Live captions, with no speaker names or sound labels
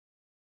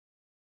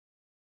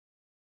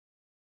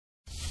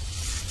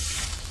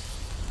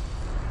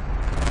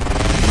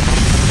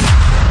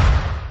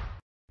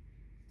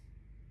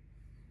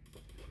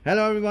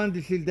Hello everyone,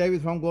 this is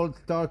David from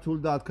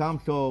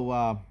goldstartool.com. So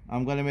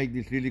I'm gonna make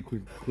this really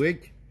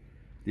quick.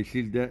 This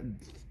is the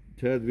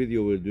third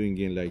video we're doing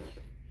in like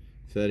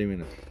 30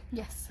 minutes.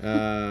 Yes.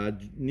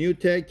 New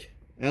Tek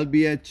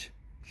LBH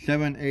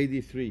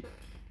 783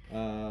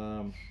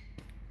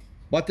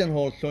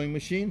 buttonhole sewing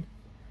machine.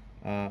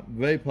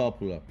 Very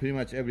popular. Pretty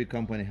much every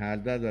company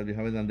has that, but we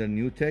have it under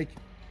New Tek.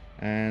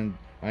 And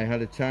I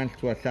had a chance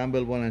to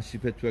assemble one and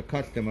ship it to a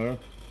customer.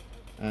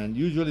 And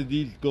usually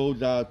these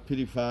goes out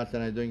pretty fast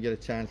and I don't get a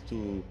chance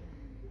to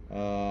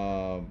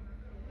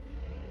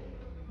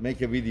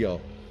make a video.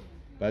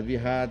 But we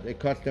had a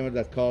customer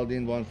that called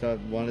in,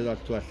 wanted us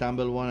to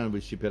assemble one and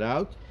we ship it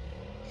out.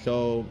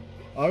 So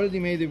I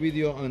already made a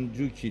video on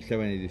Juki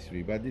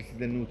 783, but this is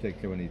the New Tek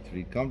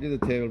 783. Come to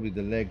the table with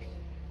the legs,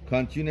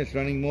 continuous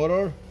running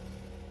motor.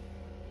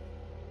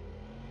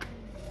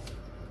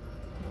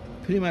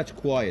 Pretty much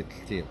quiet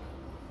still.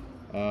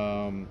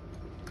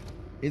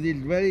 It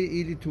is very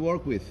easy to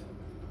work with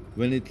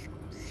when it's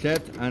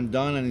set and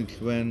done, and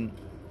it's when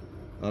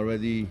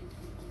already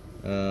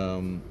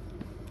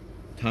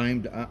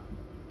timed.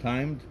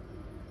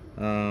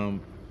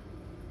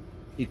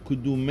 It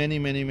could do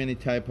many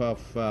type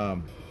of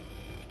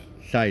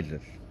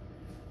sizes,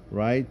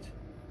 right?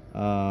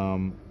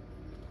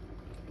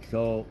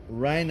 So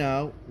right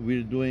now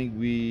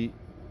we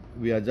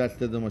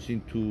adjusted the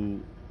machine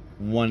to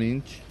 1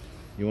 inch.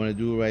 You want to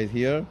do right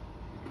here.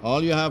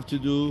 All you have to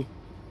do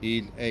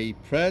is a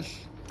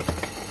press.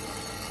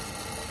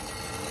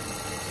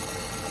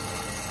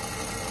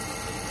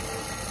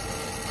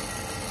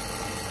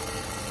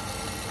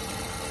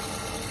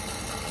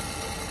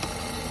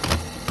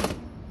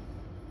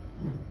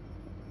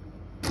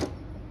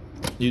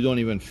 You don't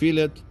even feel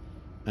it,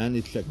 and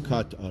it's a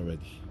cut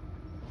already.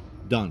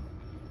 Done.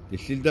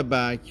 This is the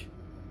back,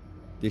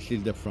 this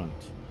is the front.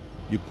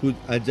 You could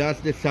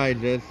adjust the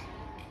sizes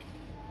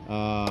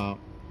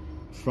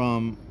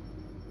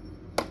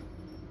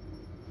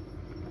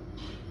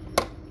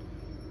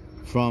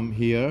from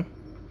here.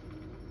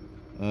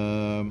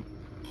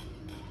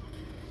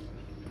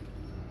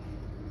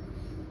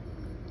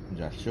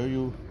 Just show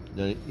you,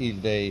 there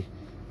is a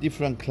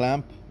different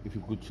clamp. If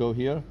you could show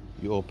here,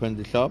 you open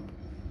this up.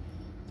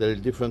 There is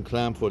different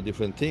clamp for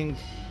different things.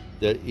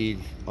 There is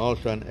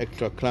also an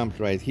extra clamp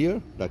right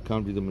here that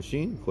comes with the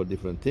machine for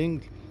different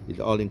things. It's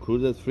all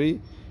included, free.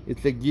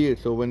 It's a gear,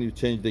 so when you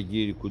change the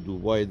gear, you could do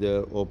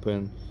wider,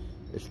 open,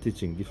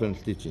 stitching, different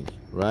stitching,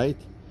 right?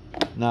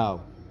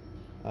 Now,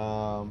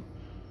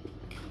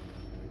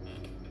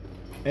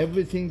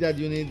 everything that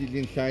you need is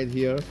inside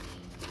here.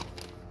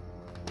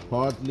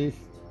 Part list,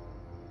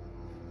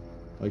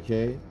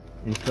 okay,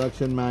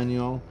 instruction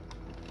manual,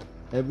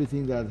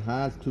 everything that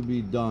has to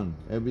be done,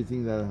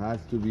 everything that has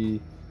to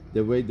be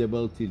the way the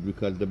belt is,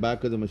 because the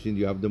back of the machine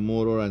you have the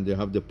motor and you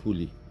have the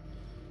pulley.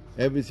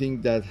 Everything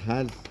that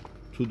has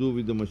to do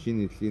with the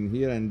machine is in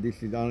here, and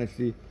this is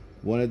honestly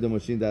one of the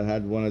machines that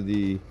had one of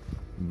the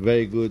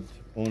very good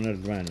owner's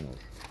manuals,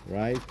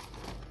 right?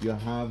 You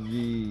have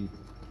the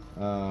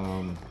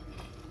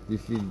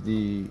this is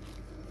the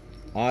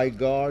eye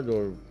guard,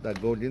 or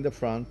that goes in the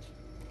front.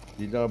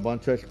 These are a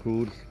bunch of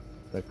screws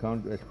that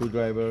count a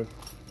screwdriver.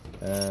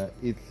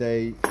 It's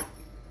a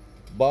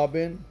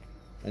bobbin,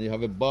 and you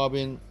have a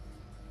bobbin.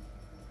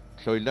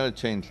 So it's not a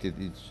chain stitch.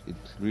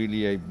 It's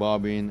really a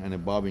bobbin and a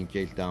bobbin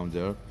case down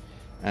there.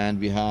 And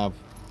we have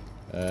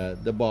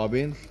the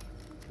bobbins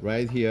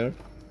right here,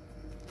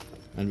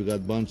 and we got a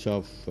bunch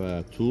of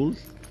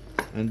tools,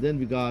 and then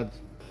we got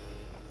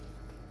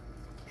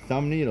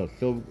some needles.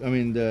 So I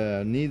mean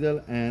the needle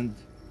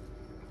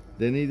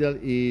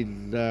is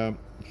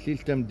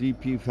system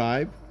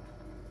DP5,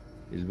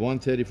 is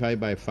 135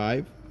 by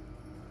 5.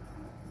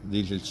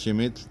 This is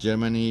Schmidt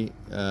Germany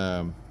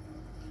needle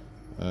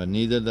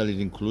that is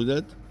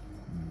included,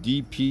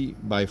 DP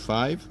by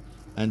 5,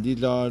 and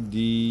these are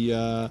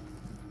the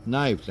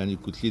knives, and you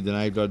could see the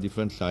knives are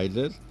different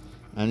sizes,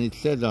 and it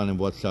says on them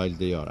what size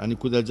they are, and you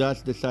could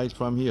adjust the size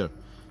from here.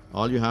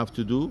 All you have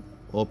to do,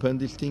 open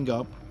this thing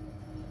up,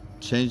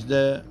 change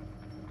the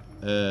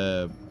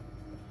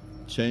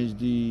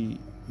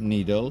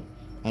needle,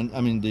 and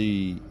I mean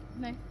the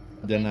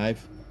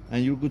knife,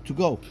 and you're good to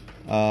go.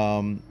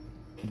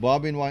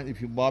 Bobbin wind,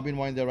 if you bobbin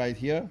wind it right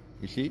here,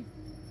 you see,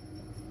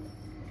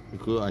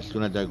 because as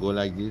soon as I go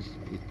like this,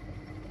 it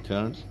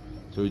turns.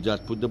 So you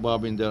just put the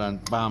bobbin there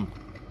and bam,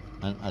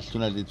 and as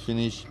soon as it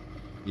finishes,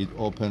 it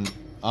opens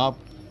up.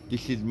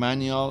 This is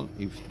manual.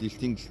 If this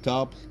thing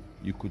stops,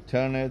 you could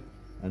turn it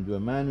and do a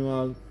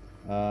manual.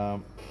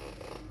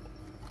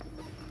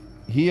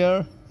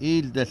 Here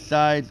is the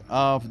size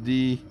of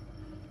the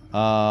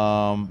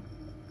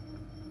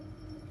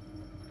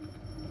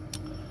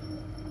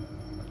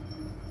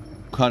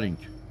cutting,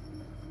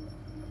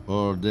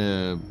 or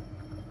the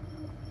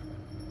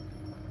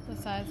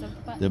size of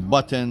the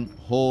button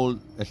hole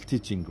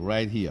stitching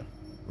right here,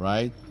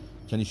 right?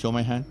 Can you show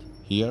my hand?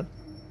 Here.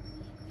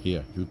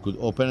 You could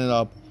open it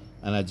up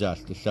and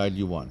adjust the size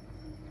you want.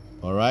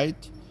 All right.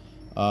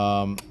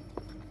 All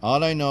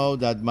I know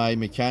that my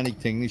mechanic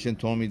technician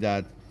told me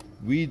that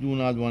we do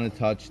not want to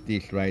touch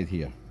this right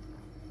here.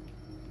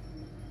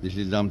 This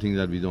is something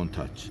that we don't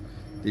touch.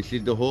 This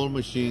is the whole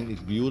machine.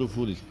 It's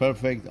beautiful. It's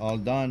perfect. All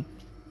done.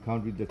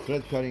 Comes with the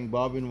thread cutting,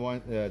 bobbin,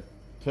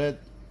 thread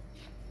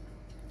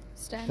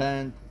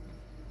stand,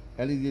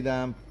 LED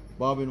lamp,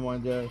 bobbin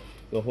winder,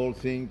 the whole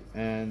thing.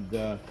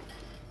 And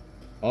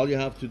all you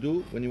have to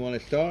do when you want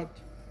to start,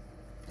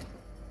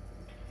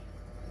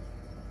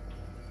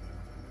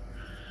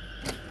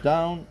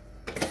 down,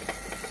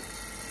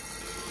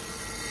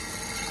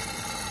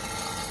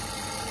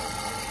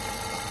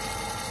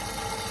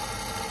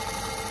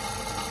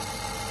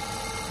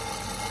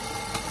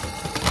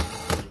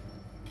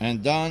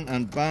 and done,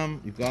 and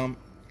bam, you come,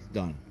 it's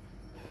done.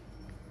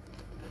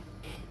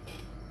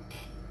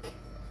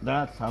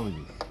 That's how it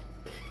is.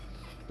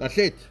 That's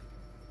it.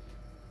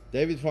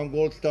 David from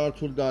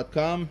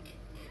goldstartool.com.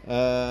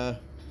 The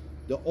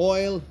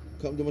oil,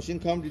 the machine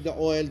comes with the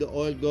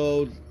oil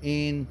goes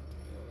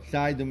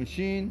inside the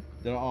machine.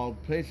 There are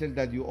places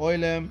that you oil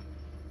them.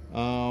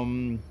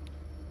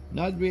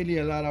 Not really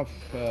a lot of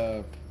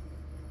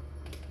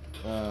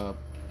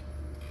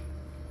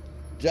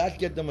just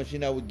get the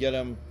machine. I would get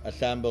them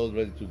assembled,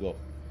 ready to go.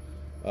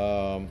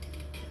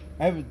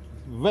 I have a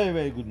very,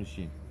 very good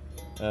machine.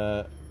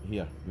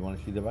 Here, you want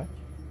to see the back?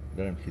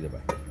 Let him see the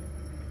back.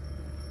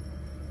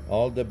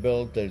 All the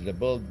build, there's the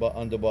build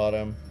on the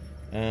bottom,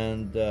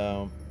 and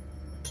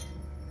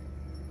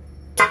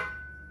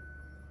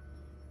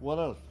what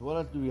else? What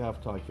else do we have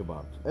to talk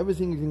about?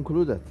 Everything is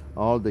included.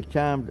 All the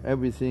cams,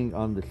 everything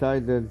on the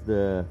sizes,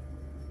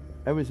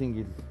 everything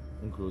is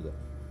included.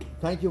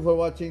 Thank you for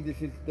watching.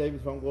 This is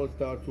David from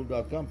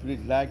goldstartool.com.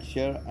 Please like,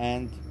 share,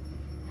 and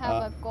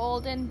have a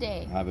golden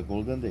day. Have a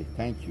golden day.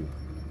 Thank you.